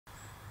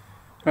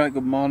Right,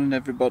 good morning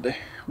everybody.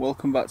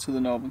 Welcome back to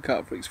the Northern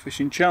Carp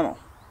Fishing channel.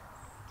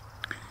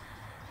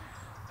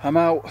 I'm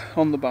out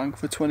on the bank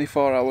for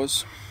 24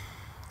 hours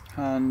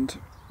and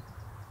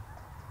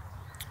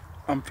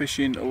I'm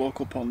fishing a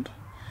local pond,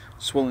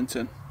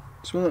 Swillington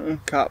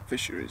Carp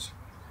Fisheries.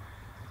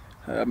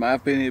 I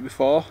have been here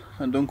before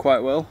and done quite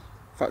well.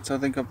 In fact, I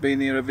think I've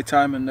been here every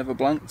time and never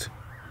blanked.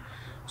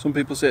 Some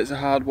people say it's a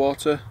hard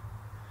water.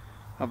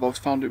 I've always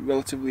found it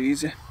relatively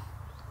easy.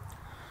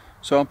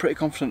 So I'm pretty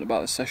confident about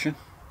this session.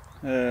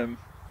 Nice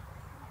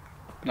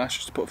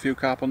just to put a few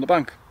carp on the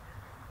bank.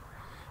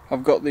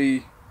 I've got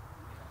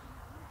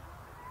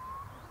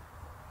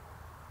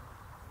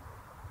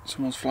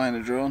someone's flying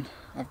a drone.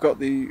 I've got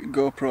the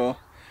GoPro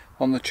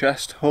on the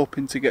chest,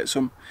 hoping to get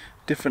some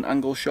different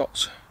angle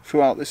shots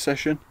throughout this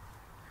session.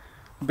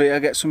 But I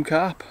get some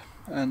carp.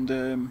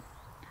 And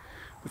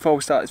before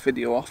we start this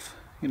video off,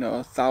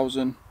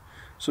 1,000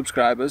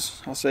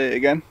 subscribers, I'll say it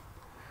again.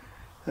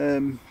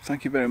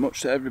 Thank you very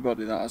much to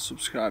everybody that has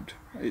subscribed.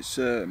 It's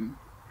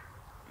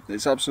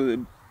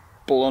absolutely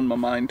blown my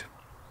mind.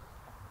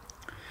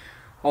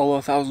 Although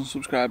 1,000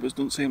 subscribers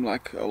doesn't seem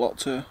like a lot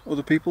to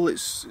other people,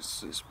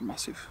 it's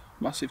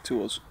massive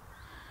to us.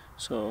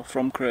 So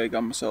from Craig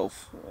and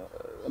myself,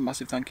 a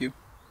massive thank you.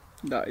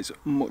 That is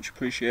much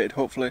appreciated.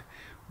 Hopefully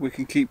we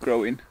can keep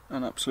growing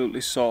and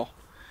absolutely soar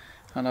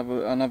and have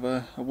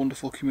a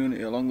wonderful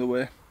community along the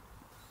way.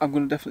 I'm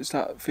going to definitely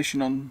start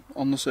fishing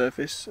on the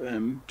surface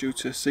due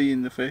to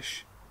seeing the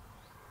fish,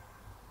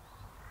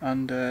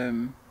 and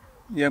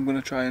yeah, I'm going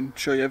to try and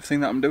show you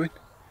everything that I'm doing,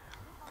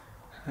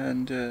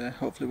 and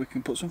hopefully we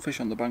can put some fish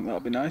on the bank.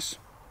 That'll be nice.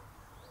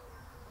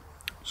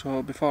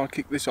 So before I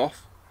kick this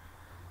off,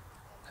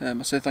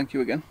 I say thank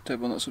you again to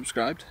everyone that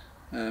subscribed.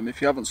 If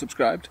you haven't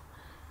subscribed,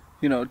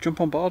 jump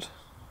on board,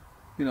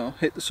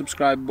 hit the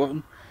subscribe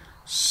button,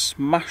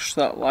 smash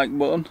that like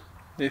button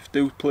if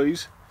do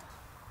please.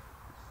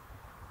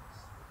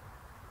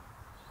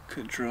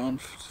 Look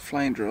at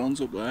flying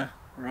drones up there,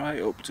 right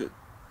up to...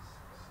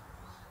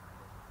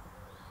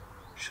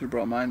 Should have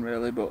brought mine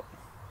really, but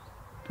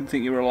didn't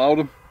think you were allowed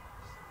them.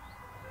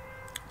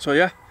 So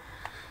yeah,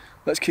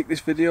 let's kick this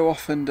video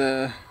off and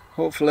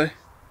hopefully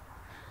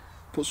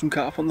put some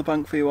carp on the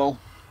bank for you all.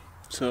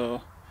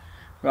 So,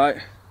 right,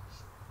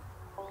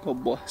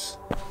 God bless,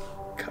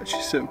 catch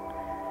you soon.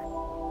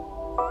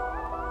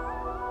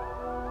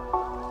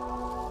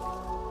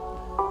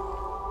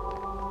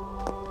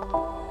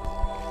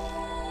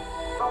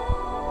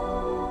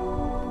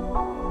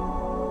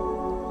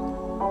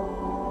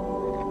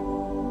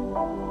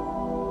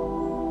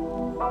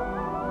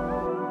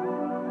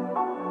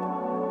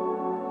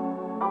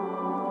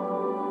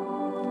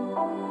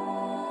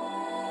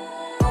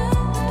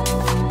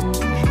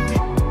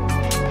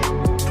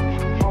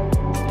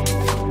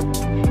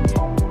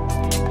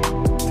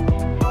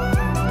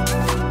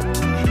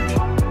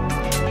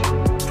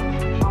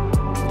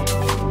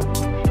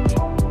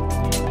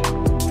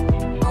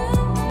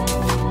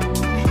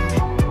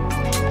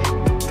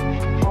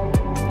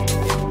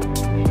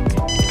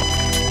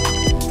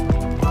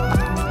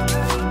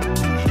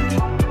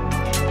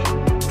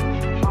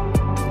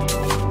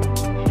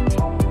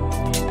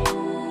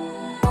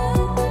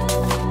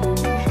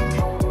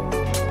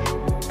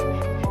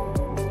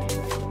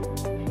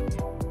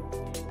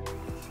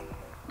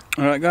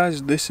 Alright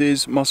guys, this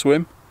is my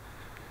swim,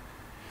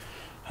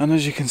 and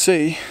as you can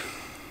see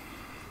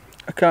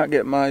I can't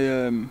get my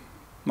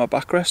my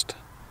backrest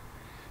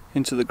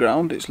into the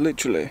ground. It's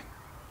literally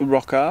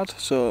rock hard,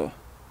 so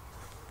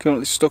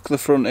currently stuck the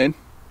front in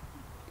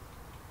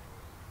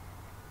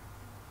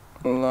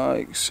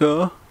like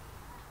so.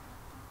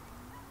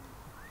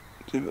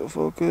 See if it'll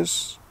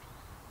focus.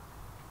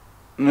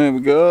 There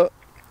we go,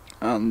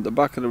 and the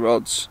back of the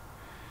rods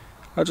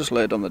I just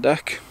laid on the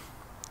deck.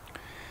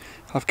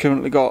 I've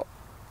currently got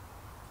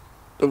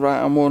the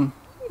right hand one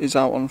is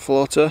out on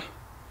floater,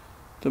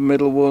 the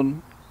middle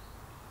one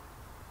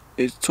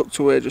is tucked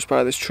away just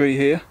by this tree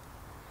here,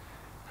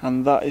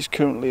 and that is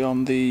currently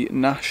on the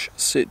Nash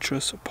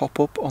Citrus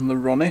pop-up on the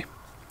Ronnie.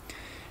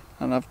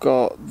 And I've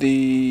got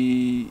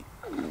the,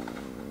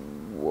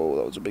 whoa,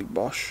 that was a big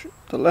bosh,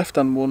 the left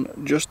hand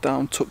one just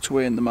down tucked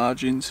away in the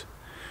margins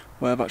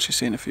where I've actually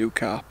seen a few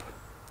carp.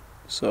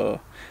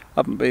 So I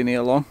haven't been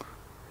here long,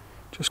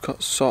 just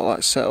got sort of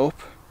like set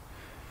up.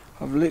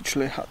 I've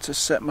literally had to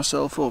set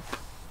myself up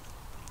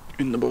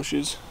in the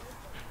bushes.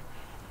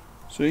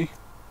 See?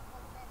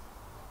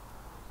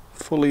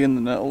 Fully in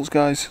the nettles,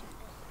 guys.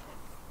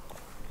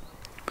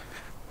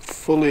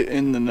 Fully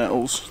in the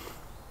nettles.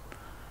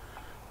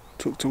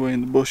 Tucked away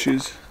in the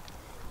bushes.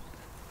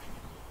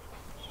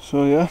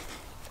 So yeah,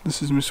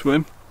 this is my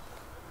swim.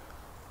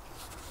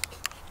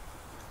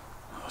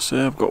 I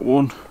say I've got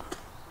one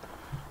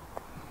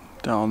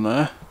down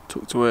there,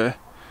 tucked away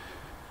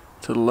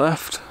to the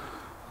left.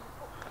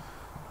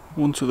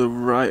 One to the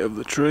right of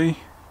the tree,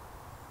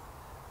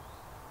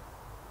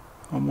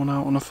 and one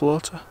out on a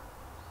floater.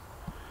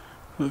 I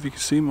don't know if you can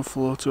see my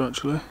floater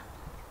actually.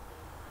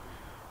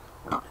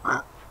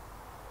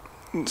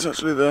 It's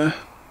actually there,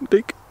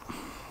 dig.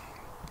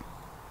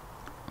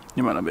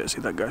 You might not be able to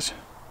see that, guys.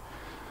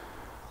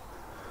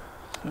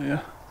 So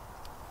yeah.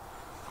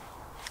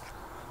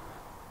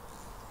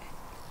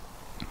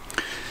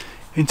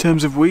 In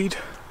terms of weed,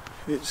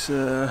 it's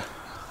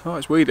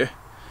it's weedy.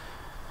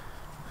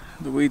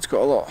 The weed's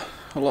got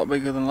a lot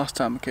bigger than last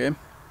time I came.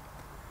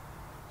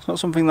 It's not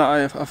something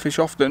that I fish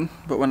often,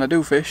 but when I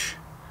do fish,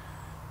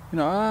 you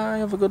know, I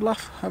have a good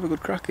laugh, I have a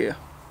good crack here.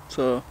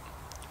 So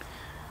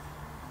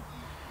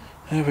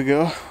there we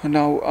go. And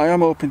now I am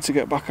hoping to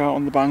get back out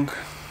on the bank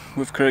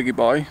with Craigie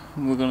Boy,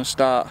 and we're going to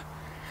start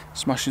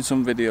smashing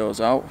some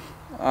videos out.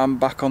 I'm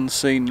back on the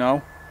scene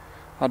now.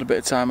 Had a bit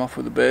of time off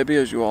with the baby,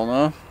 as you all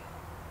know,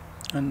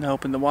 and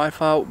helping the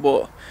wife out,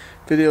 but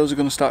videos are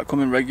going to start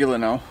coming regular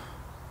now.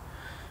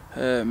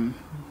 I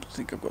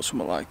think I've got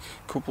something like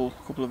a couple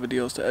of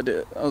videos to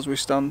edit as we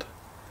stand.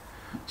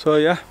 So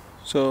yeah,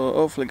 so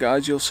hopefully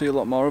guys you'll see a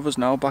lot more of us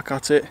now, back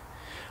at it,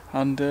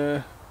 and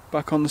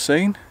back on the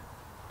scene.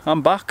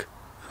 I'm back.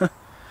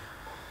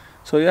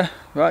 So yeah,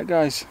 right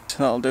guys,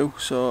 that'll do.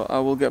 So I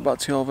will get back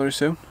to you all very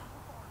soon.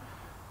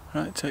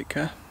 Right, take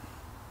care.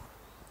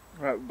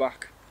 Right, we're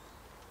back,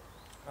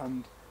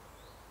 and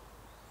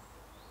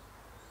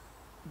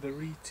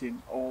they're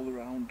eating all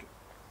around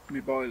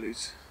me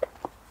boilies.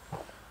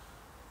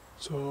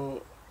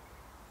 So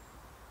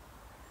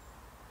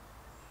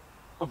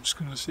I'm just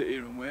gonna sit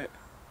here and wait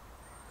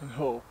and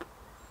hope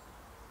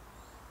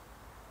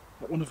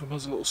that one of them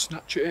has a little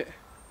snatch at it.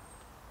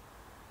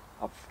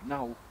 I've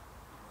now,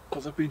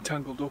 because I've been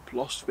tangled up,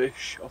 lost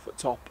fish off at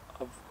top,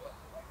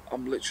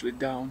 I'm literally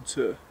down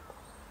to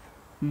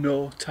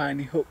no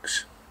tiny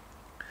hooks.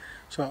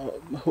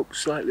 So my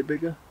hook's slightly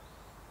bigger.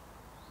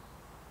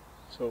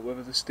 So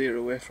whether they steer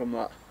away from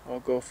that or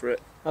go for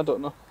it, I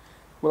don't know.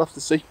 We'll have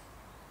to see.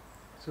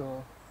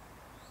 So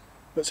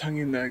let's hang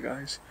in there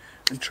guys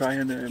and try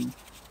and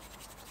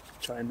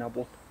nab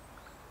one.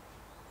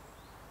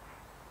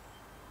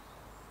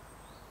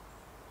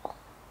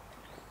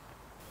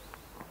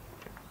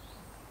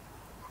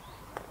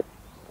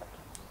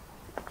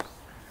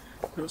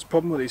 That's the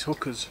problem with these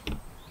hookers. You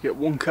get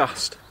one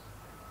cast,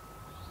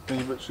 then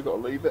you've literally got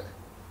to leave it.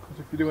 Because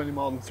if you do any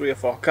more than 3 or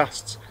 4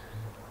 casts,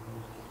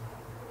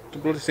 the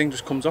bloody thing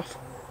just comes off.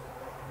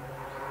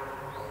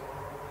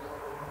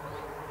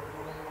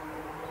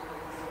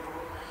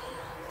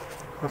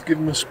 I've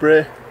given them a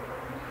spray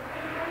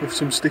with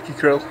some sticky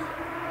krill,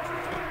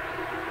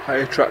 high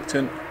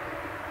attractant.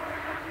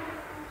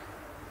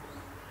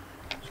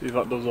 See if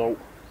that does out.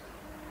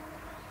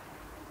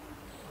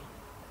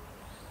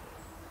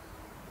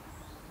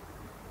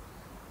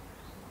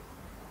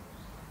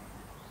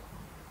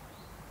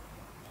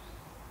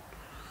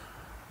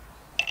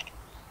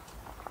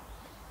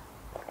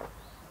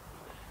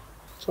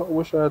 So I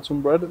wish I had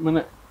some bread at the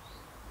minute.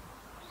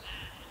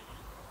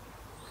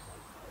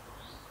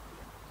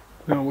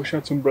 I wish I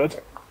had some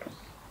bread.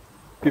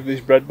 Give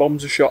these bread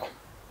bombs a shot.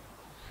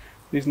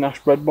 These Nash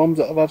bread bombs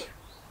that I've had.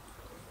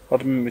 I've had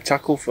them in my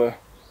tackle for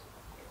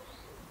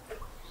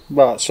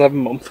about 7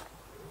 months.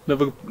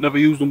 Never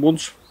used them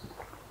once.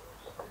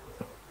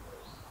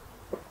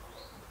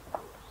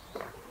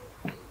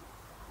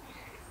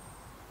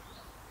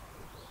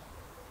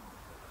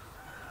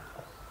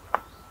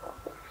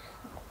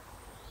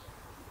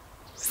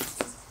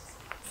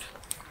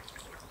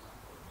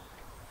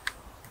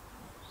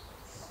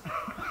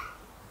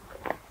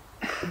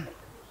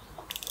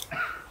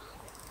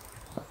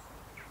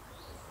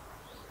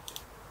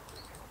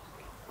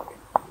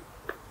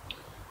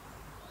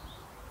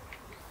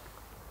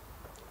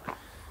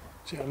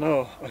 See, I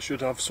know I should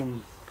have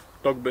some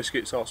dog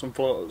biscuits or some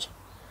floaters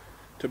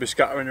to be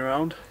scattering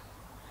around,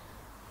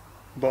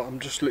 but I'm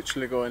just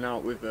literally going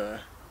out with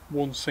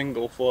one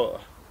single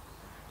floater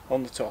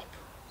on the top.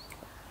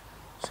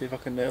 See if I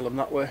can nail them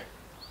that way.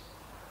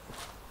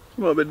 It's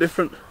a little bit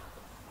different.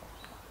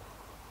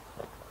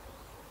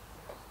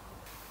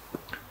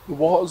 The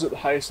water's at the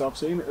highest I've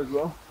seen it as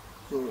well,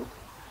 so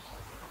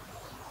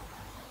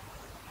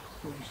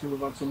obviously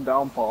we've had some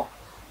downpour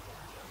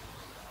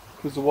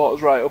because the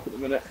water's right up at the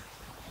minute.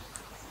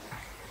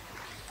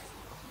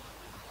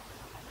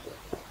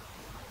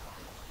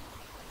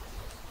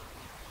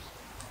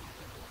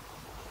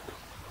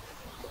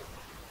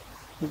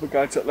 The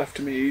guy to the left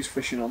of me, he's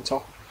fishing on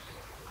top.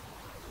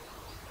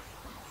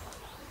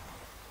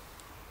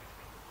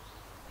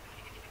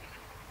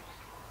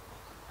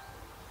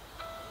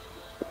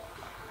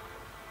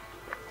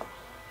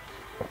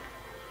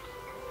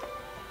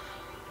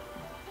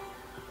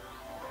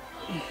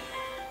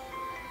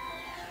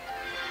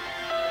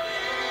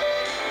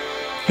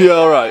 Yeah,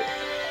 alright.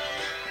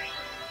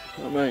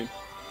 I mean,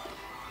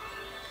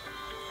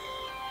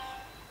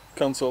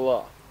 cancel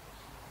that.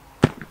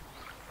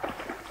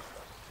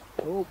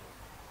 Oh,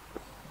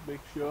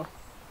 big show.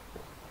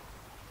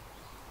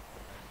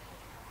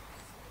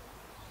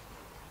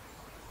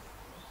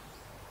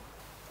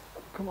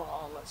 Come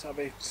on, let's have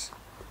it.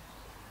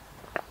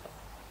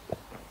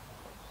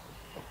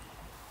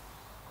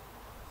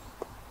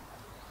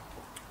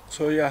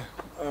 So yeah,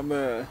 I'm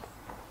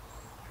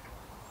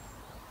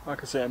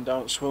like I say, I'm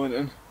down at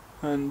Swillington,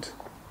 and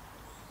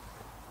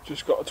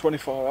Just got a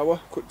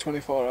 24-hour, quick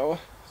 24-hour,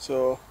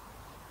 so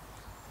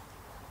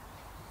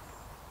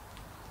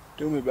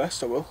do my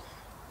best I will.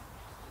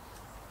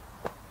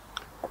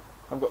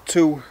 I've got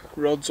 2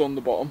 rods on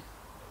the bottom,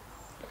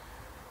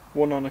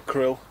 one on a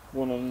krill,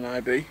 one on an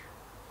IB,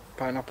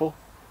 pineapple,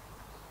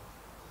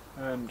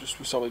 just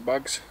with solid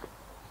bags,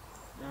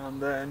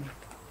 and then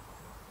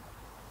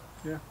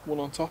yeah, one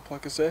on top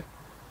like I say.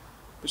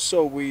 It's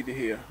so weedy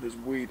here, there's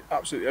weed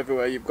absolutely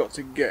everywhere, you've got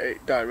to get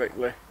it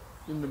directly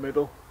in the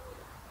middle.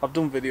 I've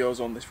done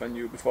videos on this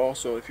venue before,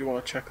 so if you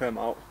want to check them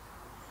out,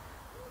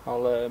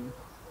 I'll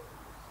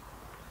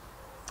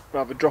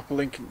either drop a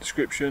link in the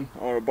description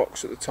or a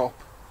box at the top,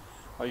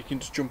 or you can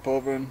just jump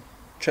over and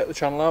check the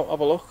channel out, have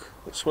a look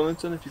at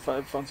Swillington if you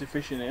fancy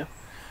fishing here.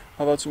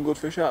 I've had some good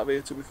fish out of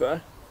here, to be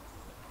fair.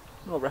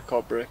 No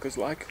record breakers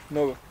like,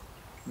 no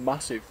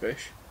massive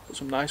fish, but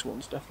some nice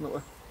ones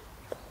definitely.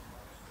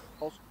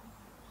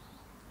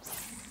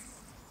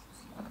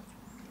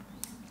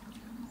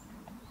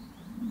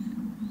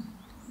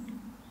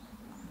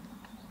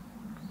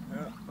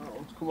 Yeah, that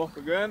one's come off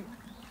again.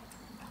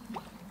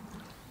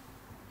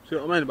 See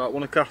what I mean about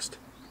one a cast?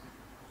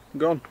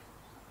 Gone.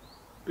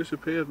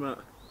 Disappeared, mate.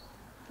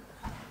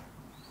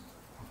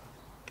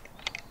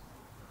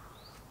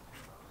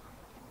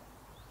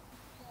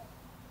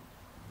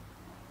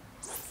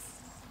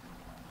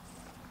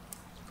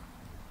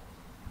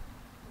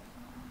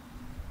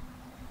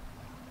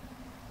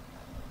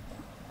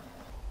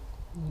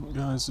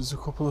 Guys, there's a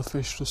couple of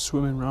fish just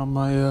swimming around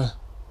my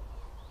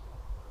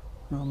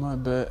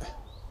bait.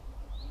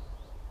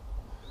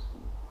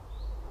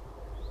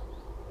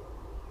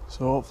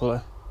 So hopefully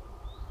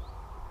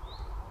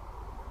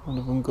one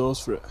of them goes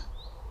for it.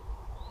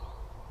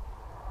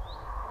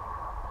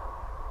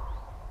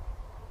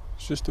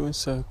 It's just doing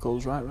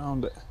circles right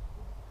round it.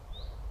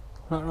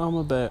 Right round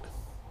my bait.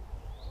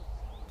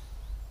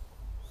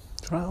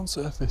 It's right on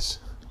surface.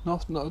 No,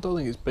 I don't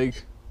think it's big.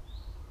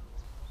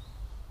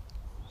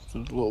 Just a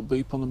little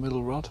beep on the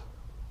middle rod.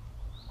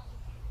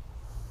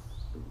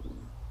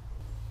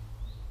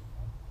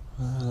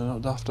 They're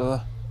not daft, are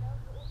they?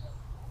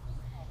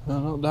 They're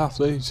not daft,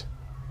 these.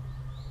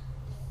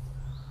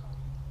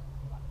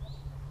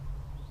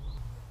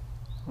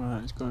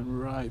 Right, it's going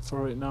right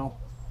for it now.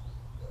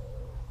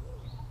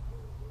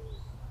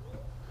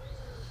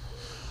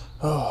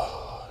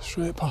 Oh,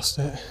 straight past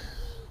it.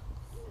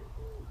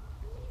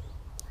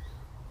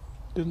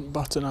 Didn't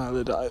bat an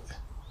eyelid at it.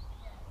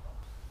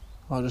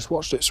 I just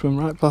watched it swim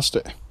right past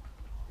it.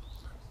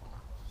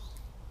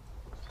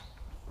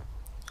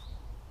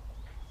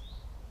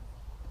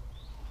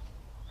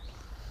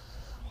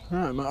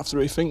 Right, might have to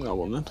rethink that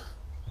one then.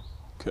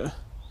 Okay.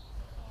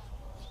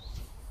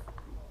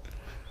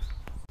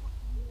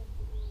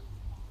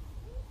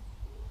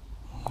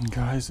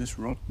 Guys, this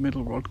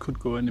middle rod could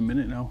go any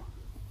minute now.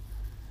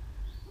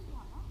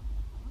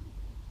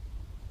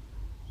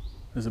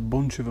 There's a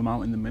bunch of them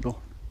out in the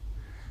middle.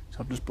 So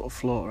I've just put a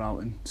floater out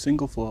in,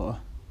 single floater,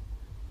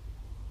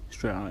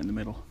 straight out in the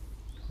middle.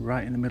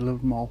 Right in the middle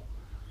of them all.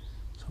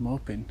 So I'm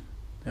hoping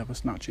they have a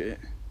snatch at it.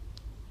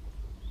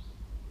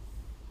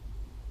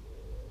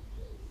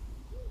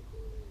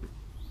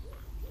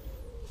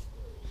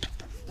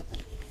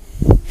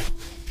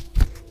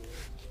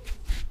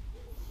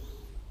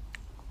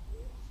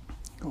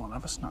 Go on,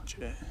 have a snatch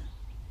at it.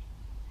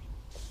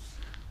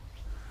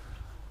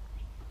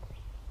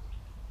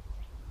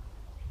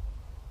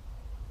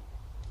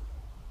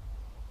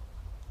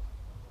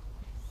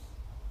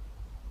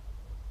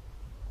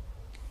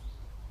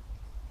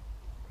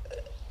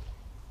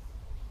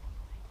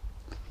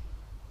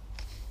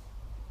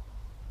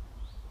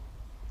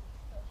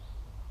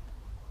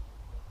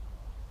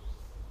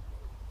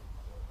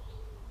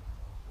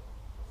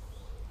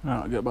 Right,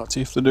 I'll get back to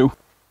you if they do.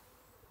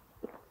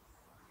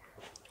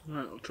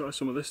 Right, I'll try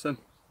some of this then.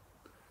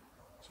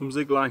 Some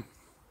zig line.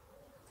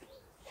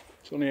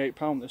 It's only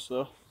 £8 this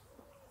though.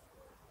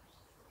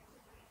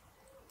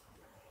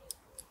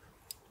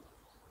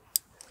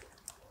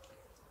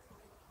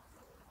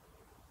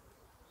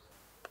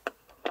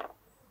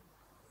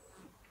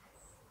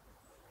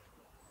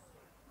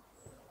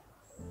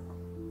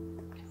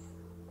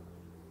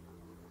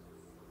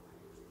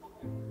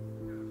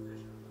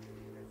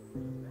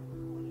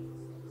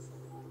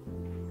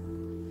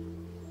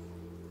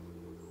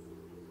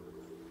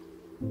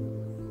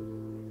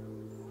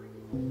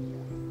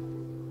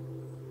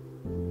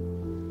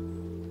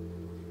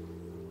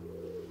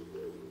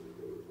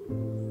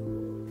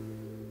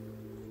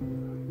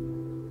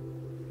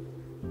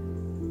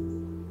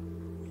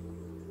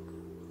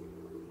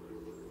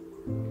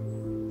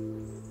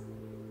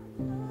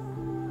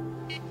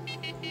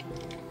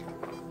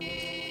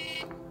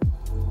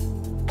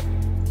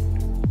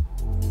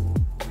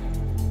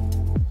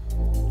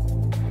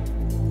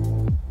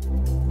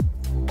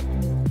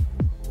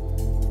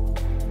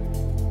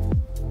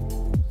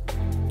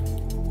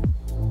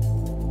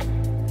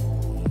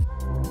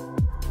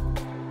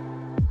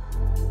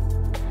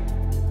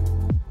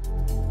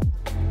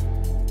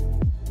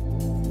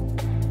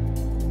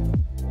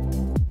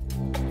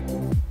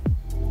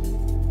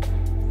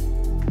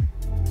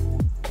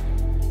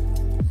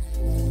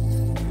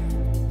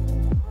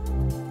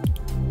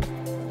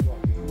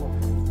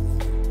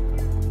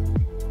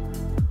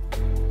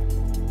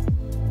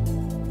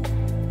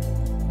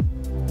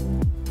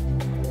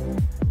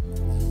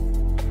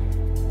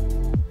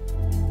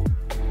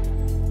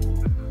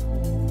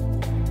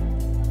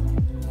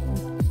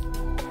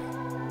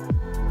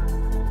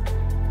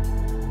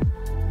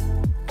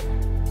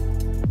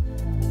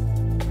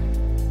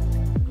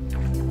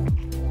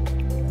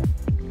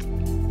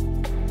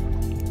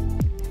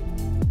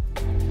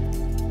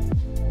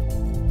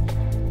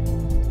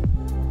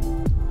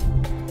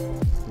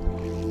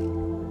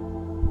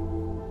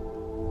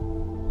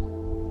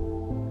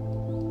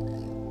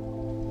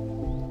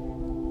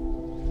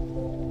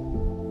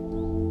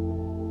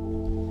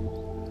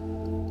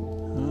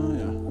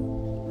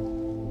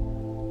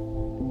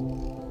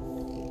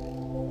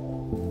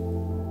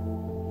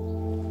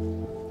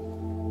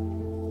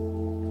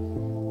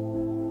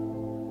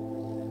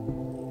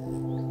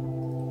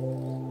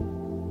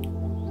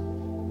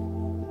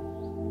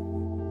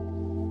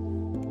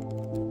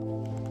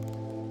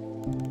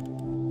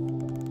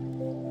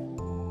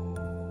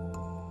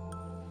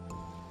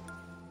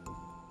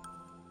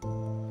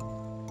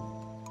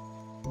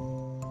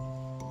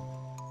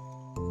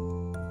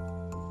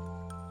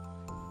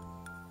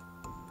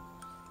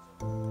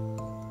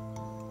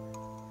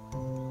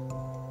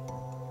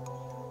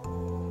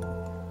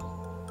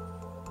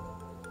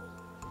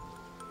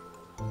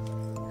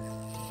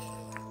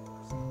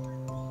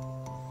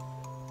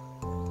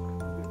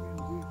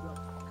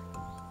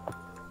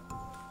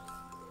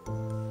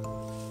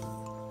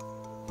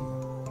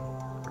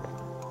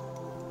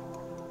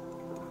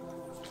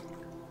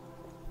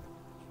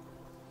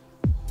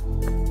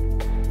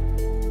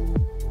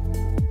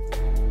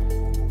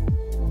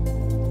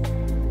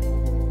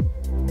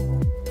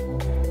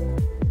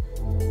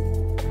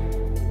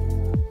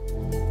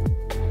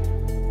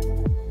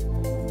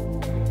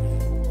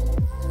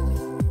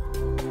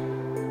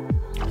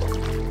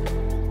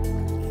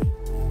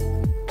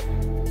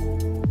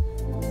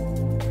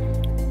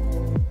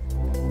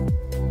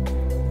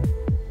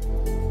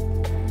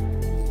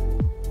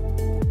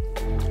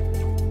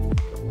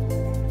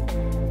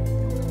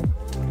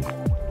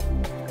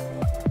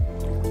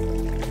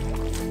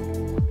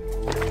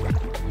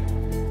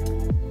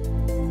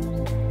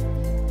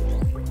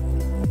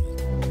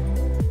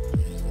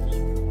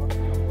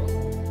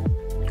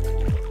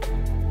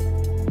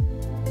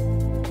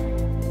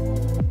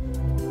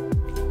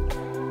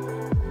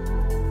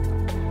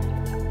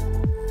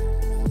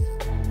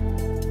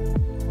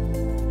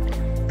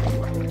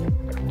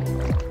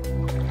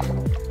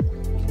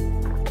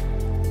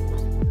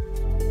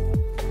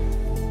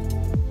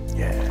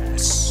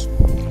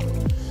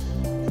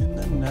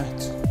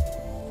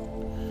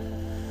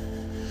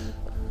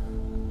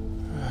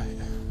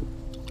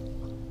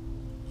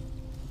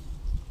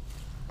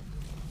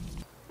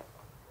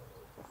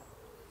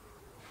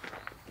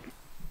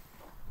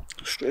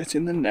 straight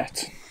in the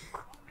net.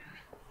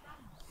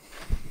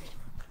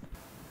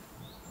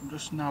 I've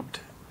just nabbed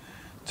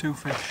 2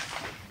 fish,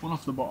 one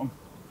off the bottom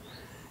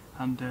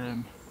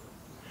and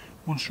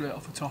one straight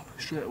off the top,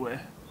 straight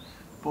away,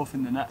 both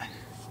in the net.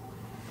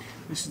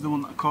 This is the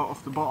one that I caught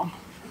off the bottom.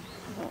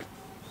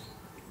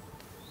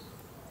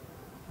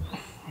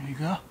 There you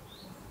go.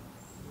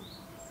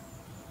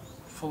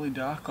 Fully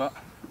dark, that.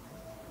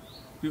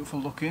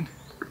 Beautiful looking.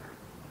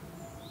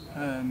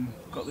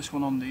 Got this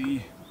one on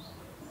the,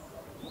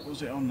 what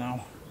was it on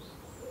now?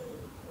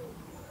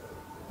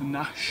 The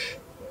Nash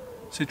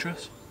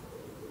Citrus.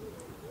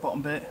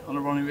 Bottom bait on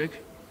a Ronnie rig.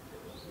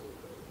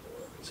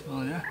 So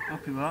yeah,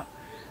 happy with that.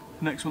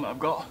 The next one that I've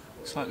got,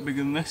 slightly bigger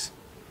than this.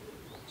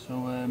 So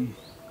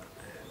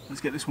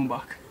let's get this one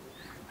back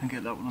and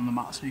get that one on the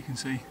mat so you can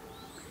see.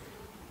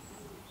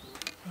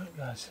 Right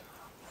guys,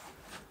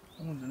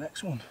 on with the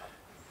next one.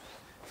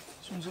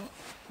 This one's a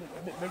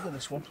bit bigger,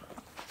 this one.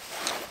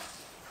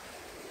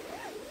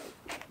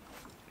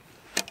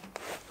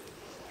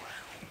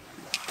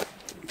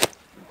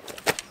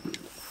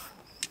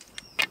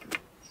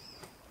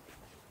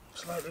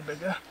 Slightly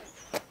bigger.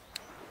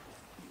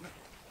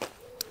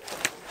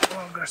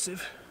 More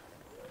aggressive.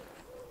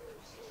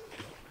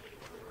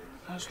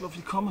 That's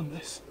lovely common,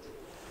 this.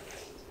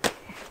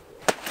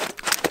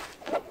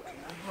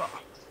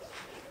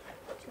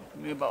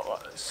 Something me about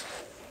like this.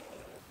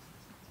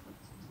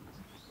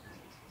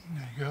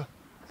 There you go.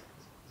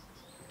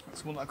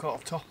 That's the one that I caught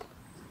off top.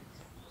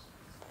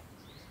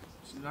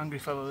 It's an angry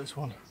fellow, this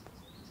one.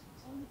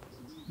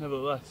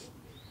 Nevertheless,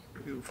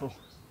 beautiful.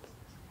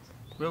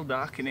 Real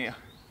dark in here.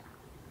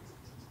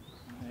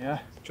 Yeah,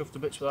 chuffed to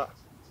bits for that.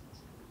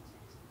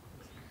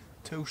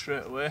 2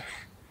 straight away.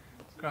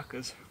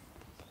 Crackers.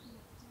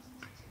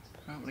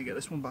 I'm gonna get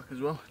this one back as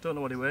well. Don't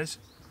know what he weighs.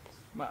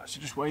 Might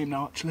actually just weigh him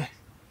now actually.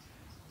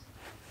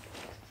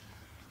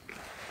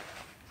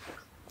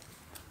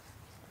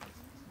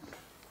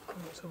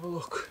 Let's have a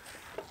look.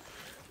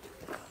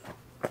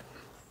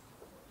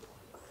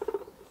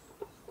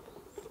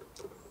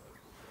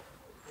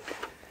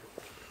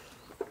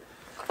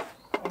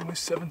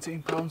 Almost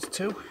 17 pounds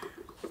too.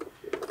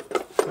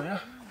 So yeah,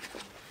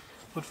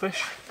 good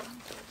fish.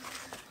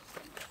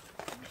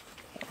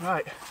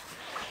 Right,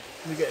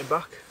 let me get him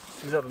back.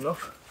 He's had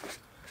enough.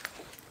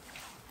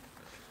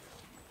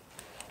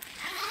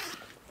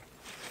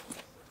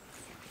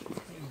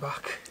 Get him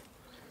back.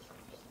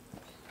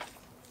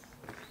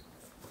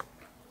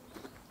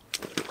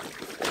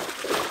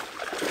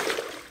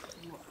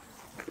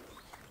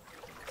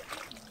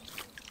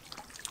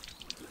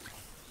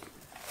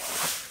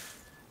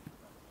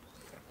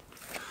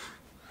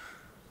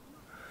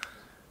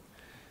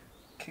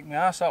 Kick my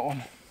ass, that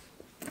one.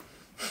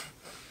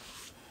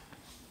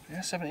 Yeah,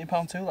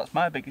 £17 too, that's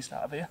my biggest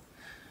out of here.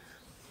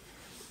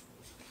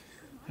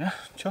 Yeah,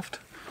 chuffed.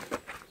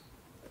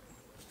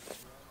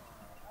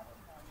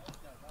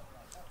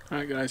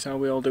 Right guys, how are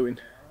we all doing?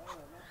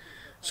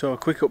 So a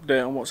quick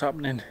update on what's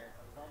happening.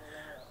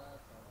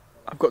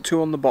 I've got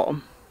 2 on the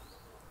bottom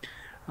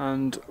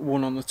and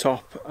 1 on the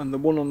top, and the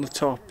one on the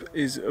top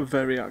is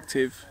very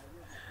active.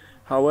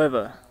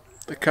 However,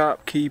 the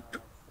carp keep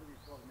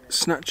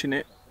snatching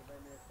it,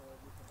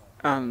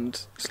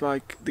 and it's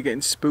like they're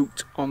getting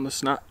spooked on the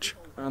snatch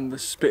and they're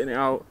spitting it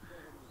out,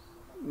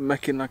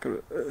 making like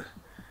a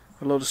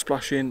load of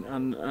splashing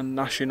and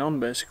gnashing on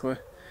basically.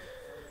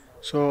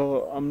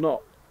 So I'm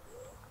not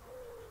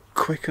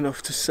quick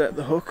enough to set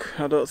the hook,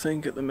 I don't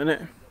think, at the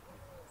minute,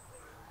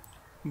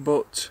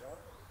 but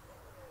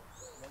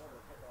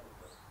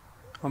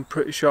I'm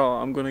pretty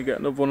sure I'm going to get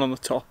another one on the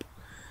top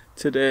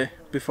today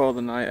before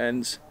the night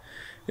ends.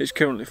 It's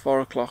currently 4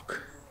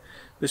 o'clock.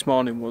 This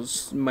morning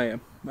was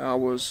mayhem. I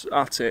was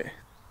at it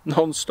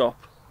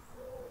non-stop.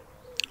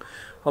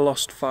 I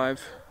lost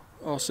 5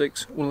 or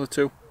 6, one of the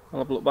 2. I'll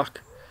have a look back.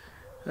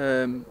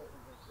 And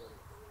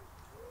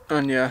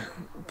yeah,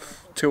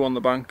 2 on the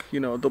bank, you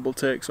know, double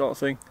take sort of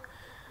thing.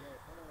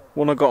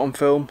 One I got on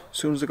film, as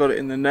soon as I got it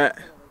in the net.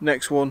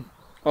 Next one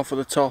off of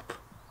the top,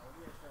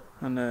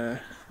 and I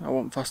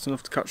wasn't fast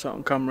enough to catch that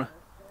on camera.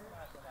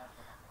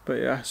 But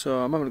yeah, so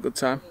I'm having a good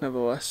time,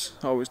 nevertheless,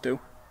 I always do.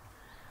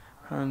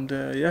 And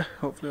yeah,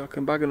 hopefully I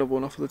can bag another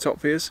one off of the top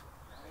fears,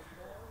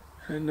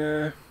 and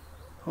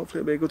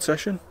hopefully it'll be a good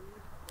session,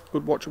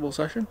 good watchable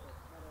session.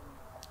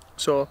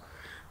 So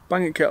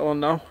banging kettle on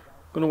now,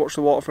 gonna watch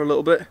the water for a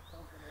little bit,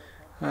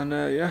 and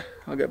yeah,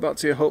 I'll get back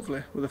to you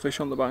hopefully with a fish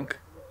on the bank.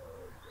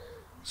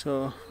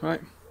 So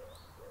right,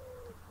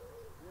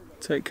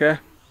 take care,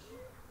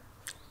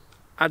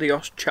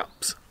 adios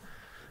chaps.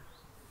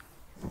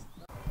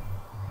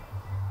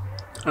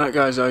 Alright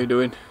guys, how you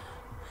doing?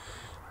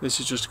 This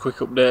is just a quick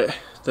update.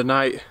 The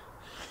night,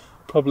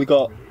 probably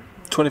got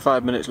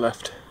 25 minutes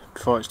left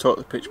before it's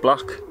totally pitch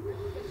black.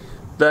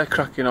 They're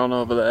cracking on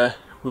over there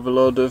with a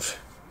load of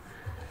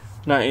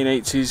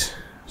 1980s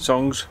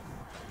songs.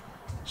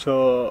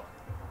 So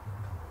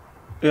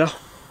yeah,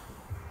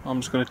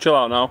 I'm just going to chill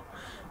out now,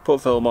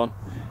 put film on,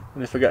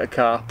 and if I get a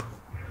carp,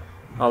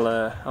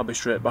 I'll be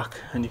straight back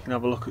and you can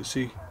have a look and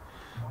see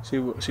see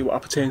what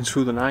appertains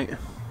through the night.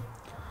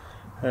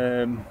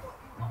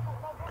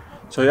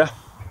 So yeah,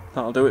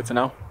 that'll do it for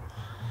now.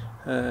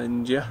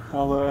 And yeah,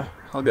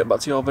 I'll get back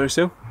to you all very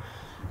soon.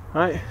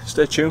 Right,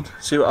 stay tuned,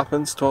 see what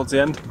happens towards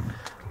the end,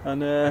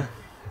 and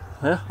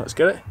yeah, let's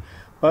get it.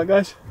 Right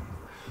guys,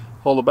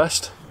 all the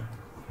best.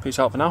 Peace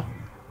out for now.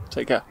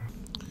 Take care.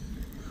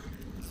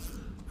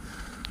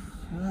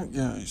 Right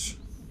guys.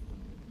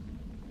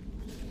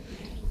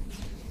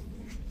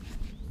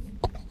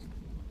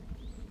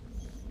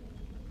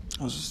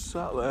 I was just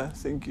sat there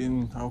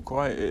thinking how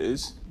quiet it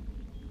is.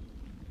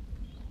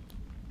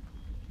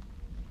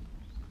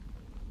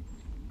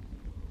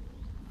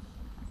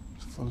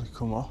 It's fully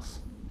come off.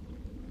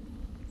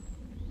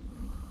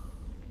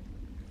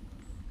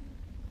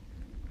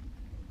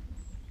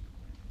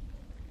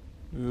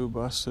 You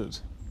bastard.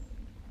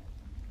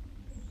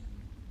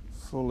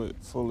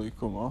 Fully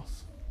come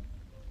off.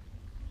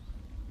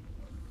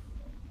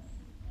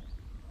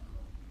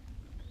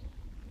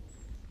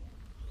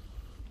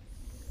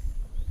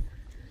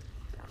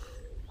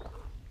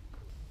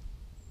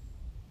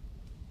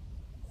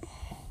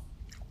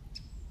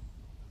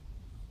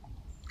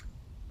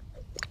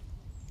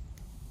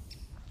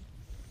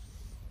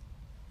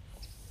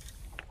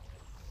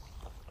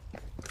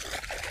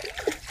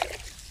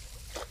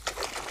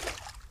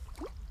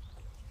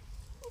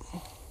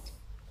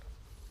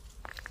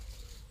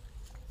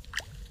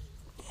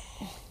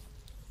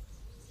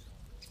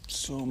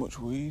 So much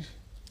weed.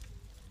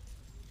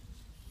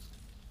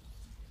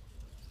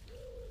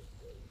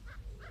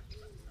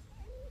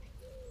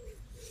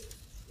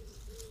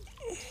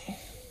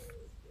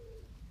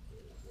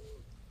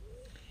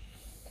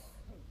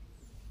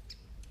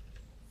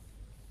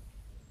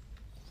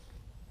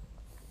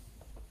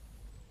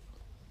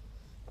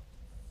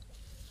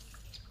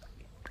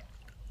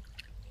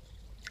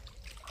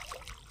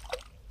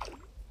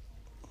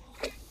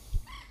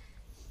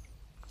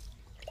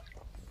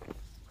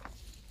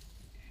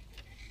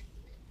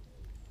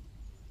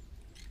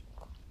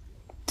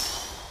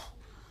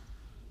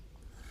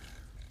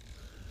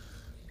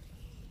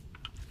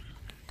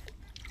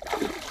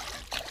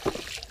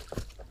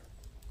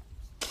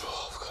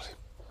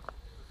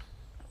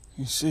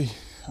 You see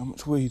how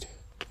much weed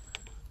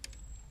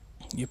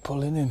you're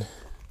pulling in.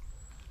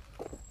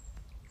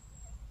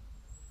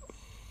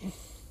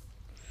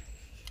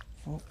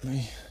 Fuck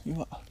me, you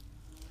what?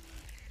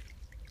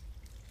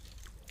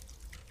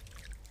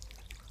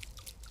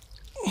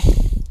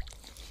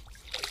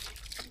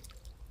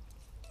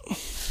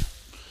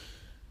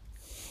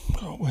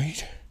 Got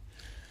weed.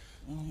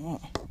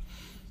 What?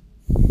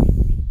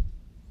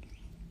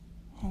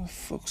 How the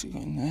fuck's it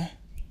got in there?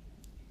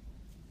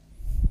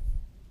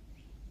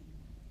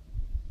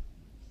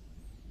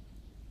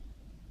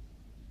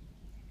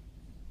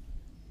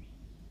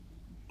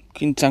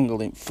 Fucking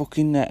tangled in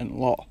fucking net and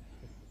lot.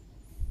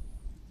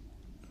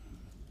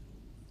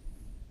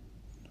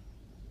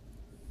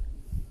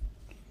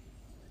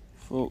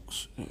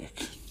 Fuck's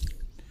sake.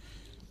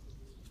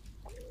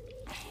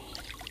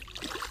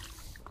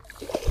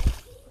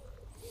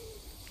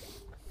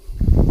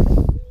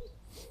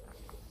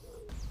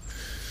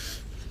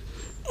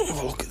 Have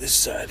a look at this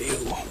side of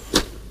you.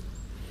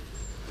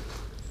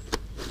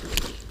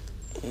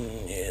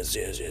 Yes.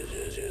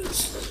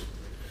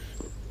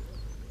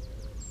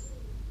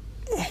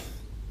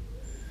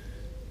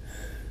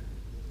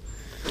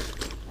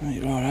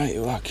 You're alright,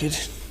 you are, kid.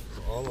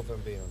 All of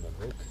them being on the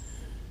hook.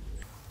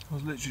 I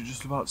was literally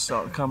just about to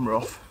start the camera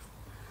off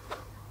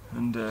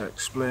and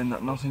explain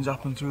that nothing's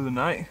happened through the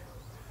night.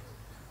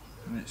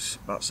 And it's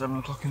about 7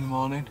 o'clock in the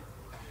morning,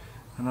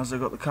 and as I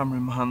got the camera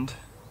in my hand,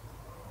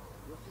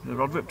 the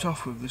rod ripped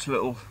off with this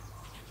little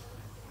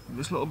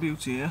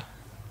beauty here.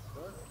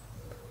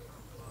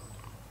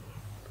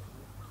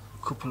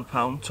 A couple of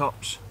pound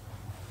tops.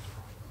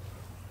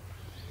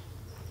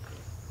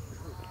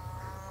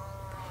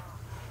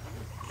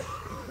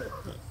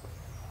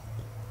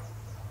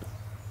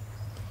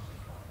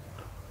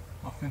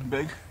 Nothing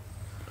big.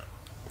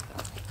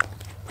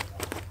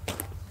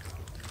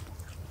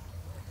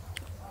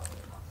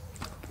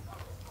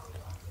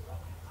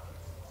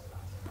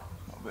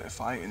 Got a bit of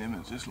fight in him,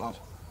 it's this lad.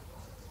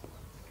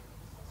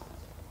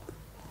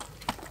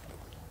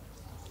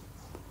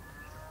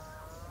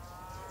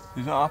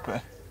 He's not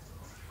happy.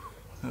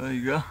 There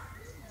you go.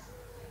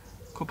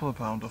 Couple of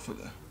pound off at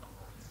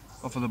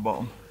the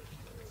bottom.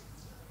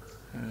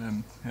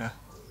 Yeah,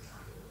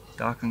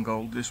 dark and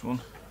gold this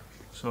one.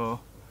 So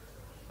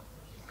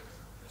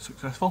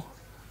successful.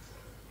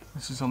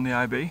 This is on the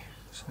IB,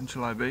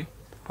 central IB,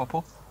 pop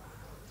up.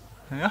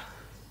 Yeah,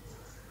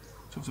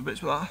 took to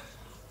bits with that.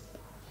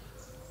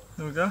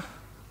 There we go.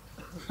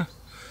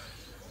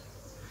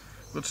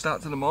 Good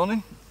start to the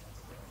morning.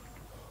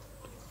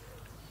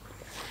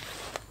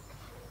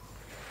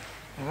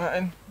 Right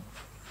in.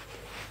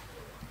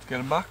 Let's get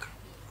him back.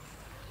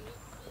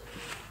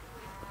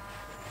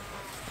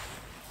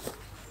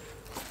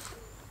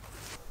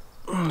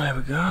 And there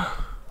we go.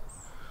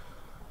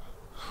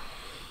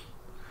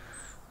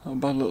 Not a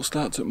bad little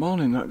start to the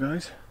morning, that,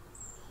 guys.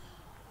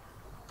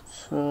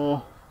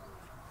 So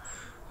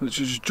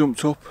literally just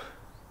jumped up,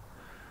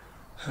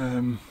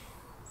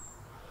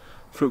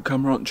 fruit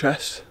camera on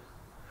chest,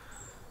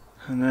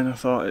 and then I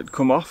thought it'd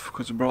come off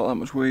because I brought that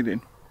much weed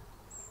in,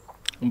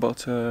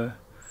 but no,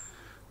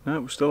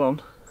 it was still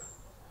on,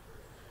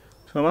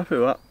 so I'm happy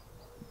with that.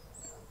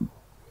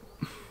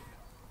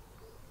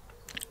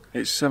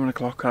 It's 7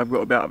 o'clock, I've got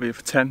to be out of here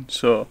for 10,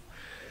 so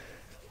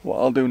what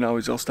I'll do now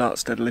is I'll start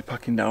steadily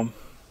packing down.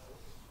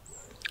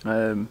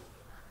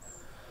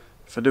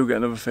 If I do get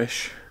another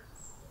fish,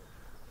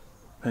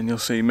 then you'll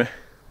see me,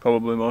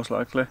 probably, most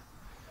likely.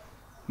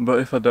 But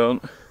if I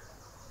don't,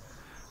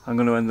 I'm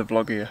going to end the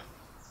vlog here.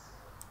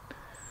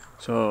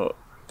 So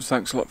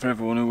thanks a lot for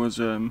everyone who has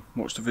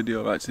watched the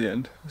video right to the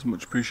end, it's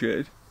much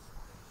appreciated.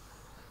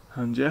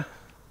 And yeah,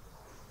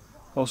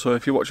 also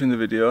if you're watching the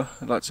video,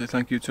 I'd like to say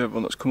thank you to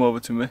everyone that's come over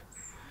to me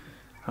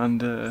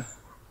and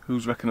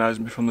who's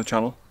recognised me from the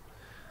channel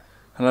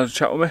and had a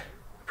chat with me.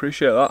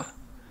 Appreciate that,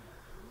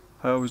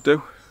 I always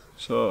do.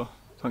 So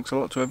thanks a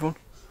lot to everyone.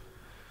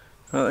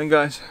 Right then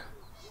guys,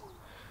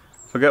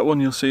 if I get one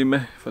you'll see me,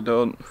 if I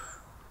don't,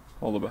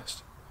 all the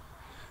best.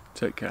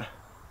 Take care.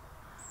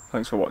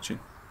 Thanks for watching.